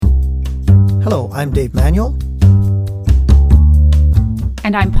Hello, I'm Dave Manuel.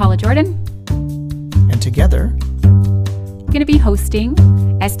 And I'm Paula Jordan. And together, we're going to be hosting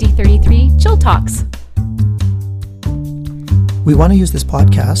SD33 Chill Talks. We want to use this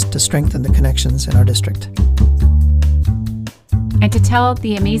podcast to strengthen the connections in our district. And to tell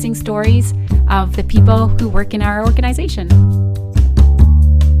the amazing stories of the people who work in our organization.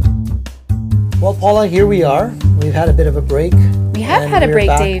 Well, Paula, here we are. We've had a bit of a break. We have had a break,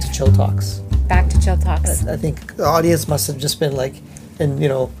 Dave. Back to Chill Talks. Back to Chill Talks. I think the audience must have just been like,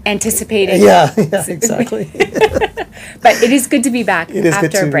 anticipating. Yeah, exactly. But it is good to be back it is after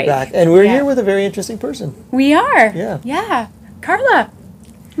good to a break. Be back. And we're here with a very interesting person. We are. Yeah. Carla,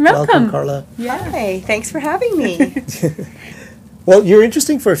 welcome. Carla. Hi, thanks for having me. Well, you're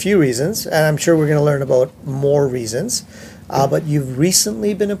interesting for a few reasons, and I'm sure we're going to learn about more reasons. But you've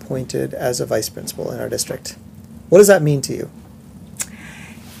recently been appointed as a vice principal in our district. What does that mean to you?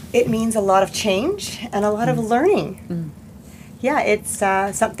 It means a lot of change and a lot of learning. Yeah, it's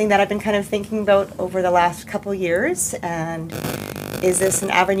something that I've been kind of thinking about over the last couple years. And is this an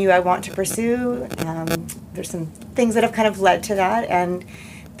avenue I want to pursue? There's some things that have kind of led to that. And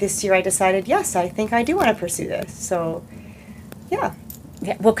this year I decided, yes, I think I do want to pursue this. So, yeah.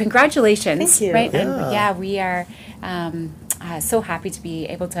 Well, congratulations. Thank you. Right? Yeah. And we are so happy to be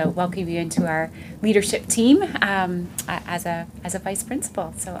able to welcome you into our leadership team as a vice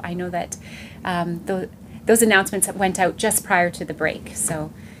principal. So I know that those announcements went out just prior to the break.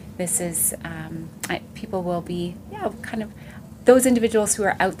 So this is people will be kind of those individuals who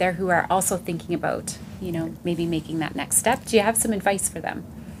are out there who are also thinking about maybe making that next step. Do you have some advice for them?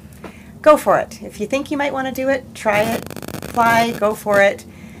 Go for it. If you think you might want to do it, try it, apply, go for it,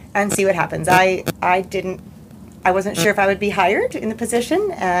 and see what happens. I wasn't sure if I would be hired in the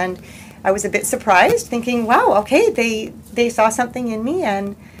position, and I was a bit surprised, thinking, wow, okay, they saw something in me,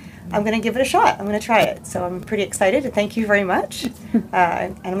 and I'm going to give it a shot. I'm going to try it. So I'm pretty excited, and thank you very much,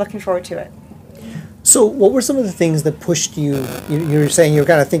 and I'm looking forward to it. So what were some of the things that pushed you? You were saying you were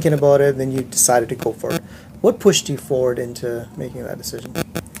kind of thinking about it, and then you decided to go for it. What pushed you forward into making that decision?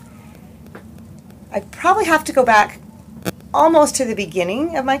 I probably have to go back almost to the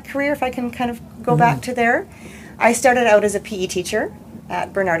beginning of my career, if I can kind of go back to there. I started out as a PE teacher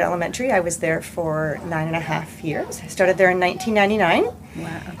at Bernard Elementary. I was there for 9.5 years. I started there in 1999.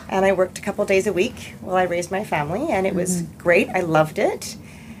 Wow. And I worked a couple days a week while I raised my family, and it was great. I loved it.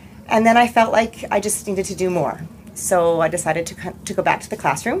 And then I felt like I just needed to do more. So I decided to go back to the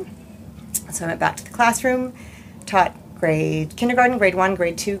classroom. So I went back to the classroom, taught kindergarten, grade 1,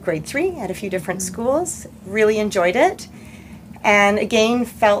 grade 2, grade 3 at a few different schools. Really enjoyed it. And again,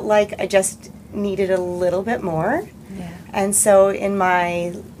 felt like I just needed a little bit more. Yeah. And so in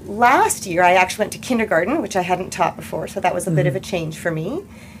my last year, I actually went to kindergarten, which I hadn't taught before, so that was a bit of a change for me.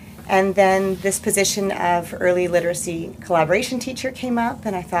 And then this position of early literacy collaboration teacher came up,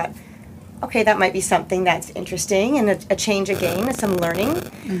 and I thought, okay, that might be something that's interesting and a change again, some learning.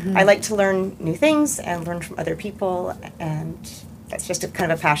 I like to learn new things and learn from other people, and that's just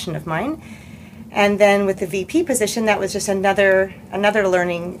kind of a passion of mine. And then with the VP position, that was just another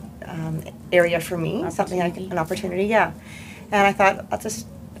learning area for me, an opportunity, yeah. And I thought,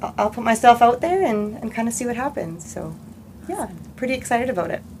 I'll put myself out there and kind of see what happens. So, yeah, pretty excited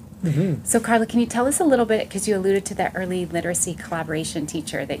about it. Mm-hmm. So, Carla, can you tell us a little bit, because you alluded to that early literacy collaboration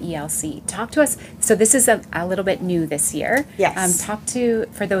teacher, the ELC. Talk to us. So this is a little bit new this year. Yes.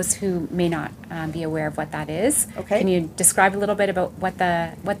 For those who may not be aware of what that is. Okay. Can you describe a little bit about what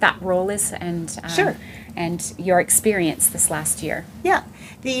that role is and Sure. And your experience this last year? Yeah.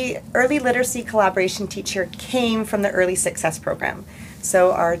 The early literacy collaboration teacher came from the early success program.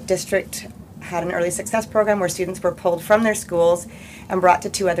 So our district had an early success program where students were pulled from their schools and brought to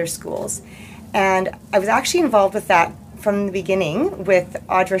 2 other schools. And I was actually involved with that from the beginning with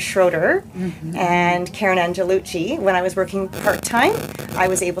Audra Schroeder and Karen Angelucci. When I was working part-time, I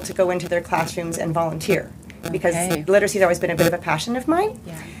was able to go into their classrooms and volunteer because literacy has always been a bit of a passion of mine.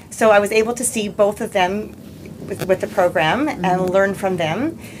 Yeah. So I was able to see both of them with the program and learn from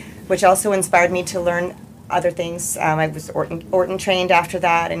them, which also inspired me to learn other things. I was Orton trained after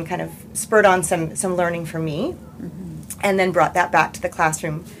that, and kind of spurred on some learning for me, and then brought that back to the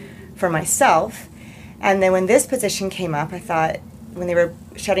classroom for myself. And then when this position came up, I thought, when they were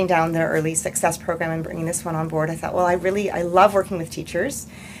shutting down their early success program and bringing this one on board, I thought, well, I love working with teachers.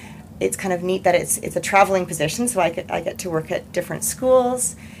 It's kind of neat that it's a traveling position, so I get to work at different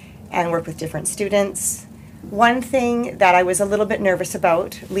schools and work with different students. One thing that I was a little bit nervous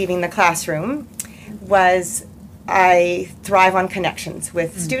about leaving the classroom was I thrive on connections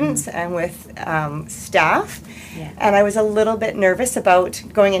with students and with staff. Yeah. And I was a little bit nervous about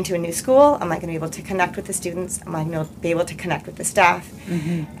going into a new school. Am I going to be able to connect with the students? Am I going to be able to connect with the staff?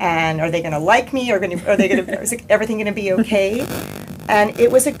 And are they going to like me? Are they going to? Is everything going to be okay? And it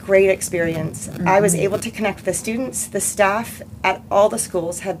was a great experience. I was able to connect with the students. The staff at all the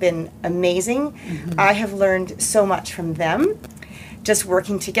schools have been amazing. I have learned so much from them. Just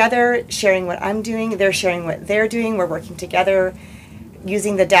working together, sharing what I'm doing, they're sharing what they're doing. We're working together,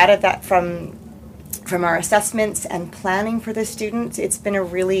 using the data that from our assessments and planning for the students. It's been a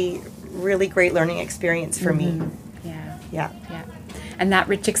really, really great learning experience for me. Yeah. Yeah. Yeah. And that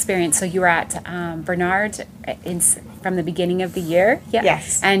rich experience. So you were at Bernard from the beginning of the year. Yeah.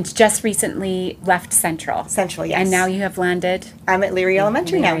 Yes. And just recently left Central. Central, yes. And now you have landed. I'm at Leary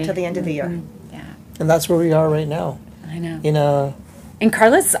Elementary now Leary. until the end of the year. Yeah. And that's where we are right now. I know. In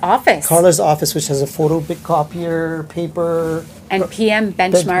Carla's office. Carla's office, which has a photopic copier, paper, and PM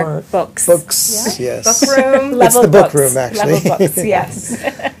benchmark books. Books, yes. Book room. It's Level the book books. room, actually. Level books, yes.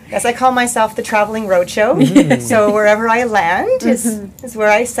 Yes, I call myself the traveling roadshow. So wherever I land is where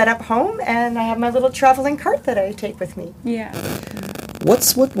I set up home, and I have my little traveling cart that I take with me. Yeah. What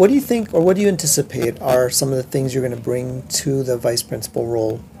do you think, or what do you anticipate are some of the things you're going to bring to the vice principal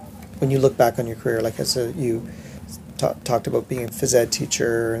role when you look back on your career? Like I said, you talked about being a phys ed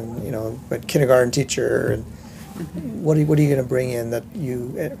teacher and but kindergarten teacher, and what are you going to bring in that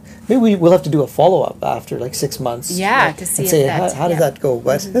you maybe we'll have to do a follow-up after like 6 months, to see and say if how did that go,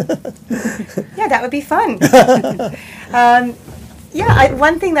 but Yeah, that would be fun.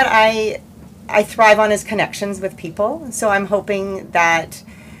 One thing that I thrive on is connections with people, so I'm hoping that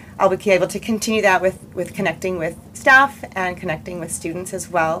I'll be able to continue that with connecting with staff and connecting with students as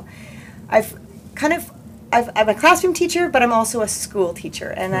well. I'm a classroom teacher, but I'm also a school teacher,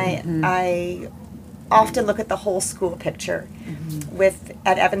 and I often look at the whole school picture.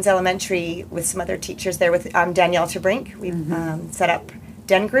 At Evans Elementary, with some other teachers there, with Danielle Terbrink, we set up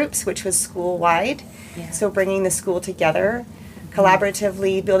DEN groups, which was school-wide. Yeah. So bringing the school together,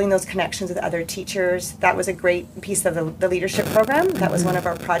 collaboratively, building those connections with other teachers. That was a great piece of the leadership program. That was one of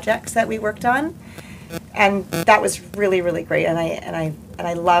our projects that we worked on. And that was really, really great, and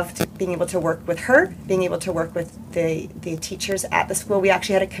I loved being able to work with her, being able to work with the teachers at the school. We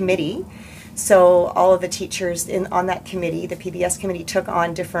actually had a committee, so all of the teachers on that committee, the PBS committee, took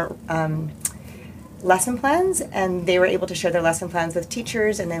on different lesson plans, and they were able to share their lesson plans with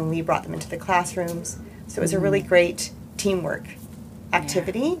teachers, and then we brought them into the classrooms. So it was a really great teamwork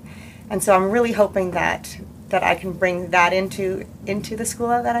activity, and so I'm really hoping that I can bring that into the school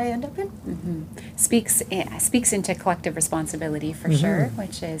that I end up in. Speaks into collective responsibility for sure,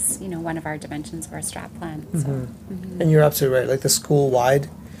 which is one of our dimensions of our strat plan. So. And you're absolutely right. Like the school-wide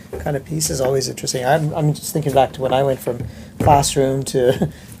kind of piece is always interesting. I'm just thinking back to when I went from classroom to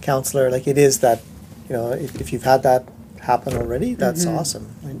counselor. Like it is that if you've had that happen already, that's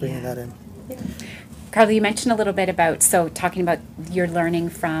awesome. Like bringing that in. Yeah. Carla, you mentioned a little bit about talking about your learning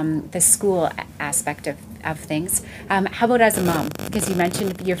from the school aspect of things. How about as a mom? Because you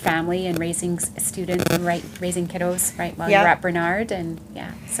mentioned your family and raising students and raising kiddos while you were at Bernard, and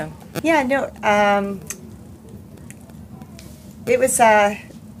it was.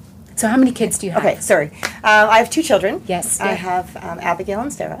 So how many kids do you have? Okay, sorry. I have 2 children. Yes. I have Abigail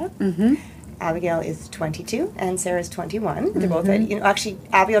and Sarah. Abigail is 22 and Sarah is 21. They're both actually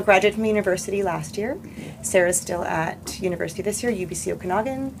Abigail graduated from university last year. Sarah's still at university this year, UBC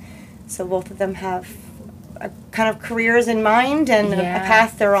Okanagan. So both of them have kind of careers in mind and a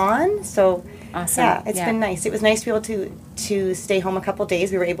path they're on. So awesome. Yeah, it's been nice. It was nice to be able to stay home a couple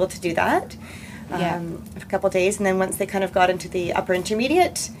days. We were able to do that a couple days, and then once they kind of got into the upper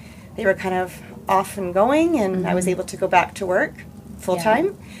intermediate, they were kind of off and going, and I was able to go back to work full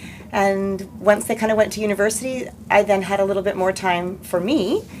time. And once they kind of went to university, I then had a little bit more time for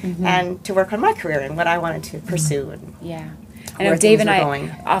me and to work on my career and what I wanted to pursue. And I know Dave and I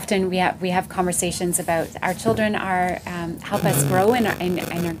often we have conversations about our children are help us grow in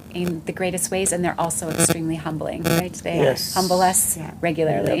the greatest ways, and they're also extremely humbling, right? They humble us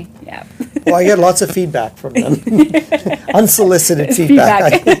regularly. Yeah. Well, I get lots of feedback from them, unsolicited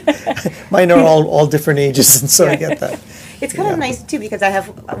feedback. Mine are all different ages, and so I get that. It's kind of nice too, because I have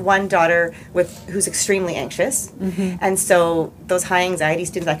one daughter who's extremely anxious, and so those high anxiety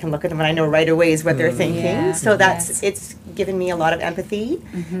students, I can look at them and I know right away is what they're thinking. Yeah. So it's given me a lot of empathy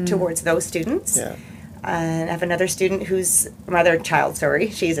towards those students. Yeah. And I have another student who's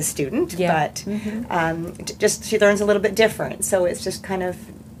she's a student, but just she learns a little bit different. So it's just kind of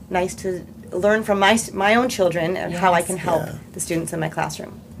nice to learn from my own children and how I can help the students in my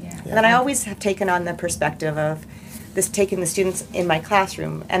classroom. And then I always have taken on the perspective of this, taking the students in my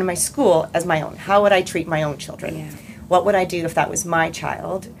classroom and my school as my own. How would I treat my own children? Yeah. What would I do if that was my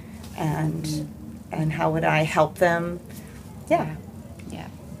child? And how would I help them? Yeah. Yeah.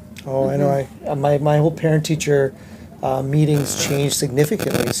 Oh, I know. My whole parent-teacher meetings changed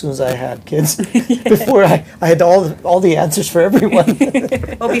significantly as soon as I had kids. Before I had all the answers for everyone.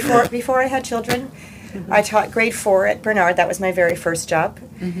 Well, before I had children, I taught grade 4 at Bernard. That was my very first job.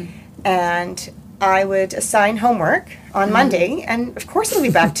 And I would assign homework on Monday, and of course it'll be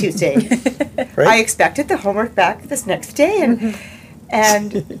back Tuesday. Right? I expected the homework back this next day,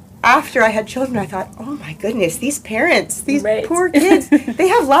 and after I had children, I thought, oh my goodness, these parents, these poor kids, they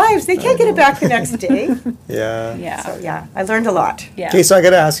have lives. They can't get it back the next day. Yeah. Yeah. So yeah, I learned a lot. Yeah. Okay, so I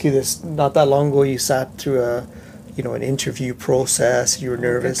got to ask you this. Not that long ago, you sat through an interview process. You were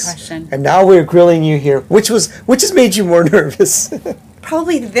nervous. Good question. And now we're grilling you here. Which has made you more nervous?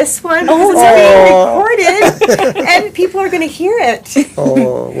 Probably this one, because it's being recorded, and people are going to hear it.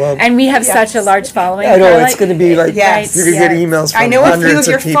 Oh, well. And we have such a large following. I know, Carla. it's going to be like, Yes. you're going to get emails from I know a hundreds few of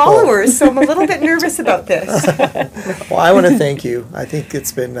your people. followers, so I'm a little bit nervous about this. Well, I want to thank you. I think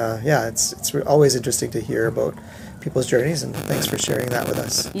it's been, it's always interesting to hear about people's journeys, and thanks for sharing that with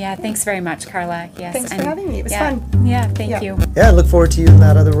us. Yeah, thanks very much, Carla. Yes. Thanks for having me. It was fun. Yeah, thank you. Yeah, I look forward to you in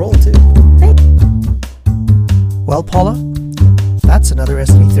that other role, too. Well, Paula, that's another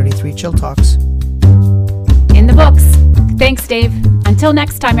SD33 Chill Talks. In the books. Thanks, Dave. Until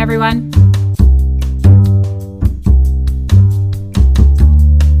next time, everyone.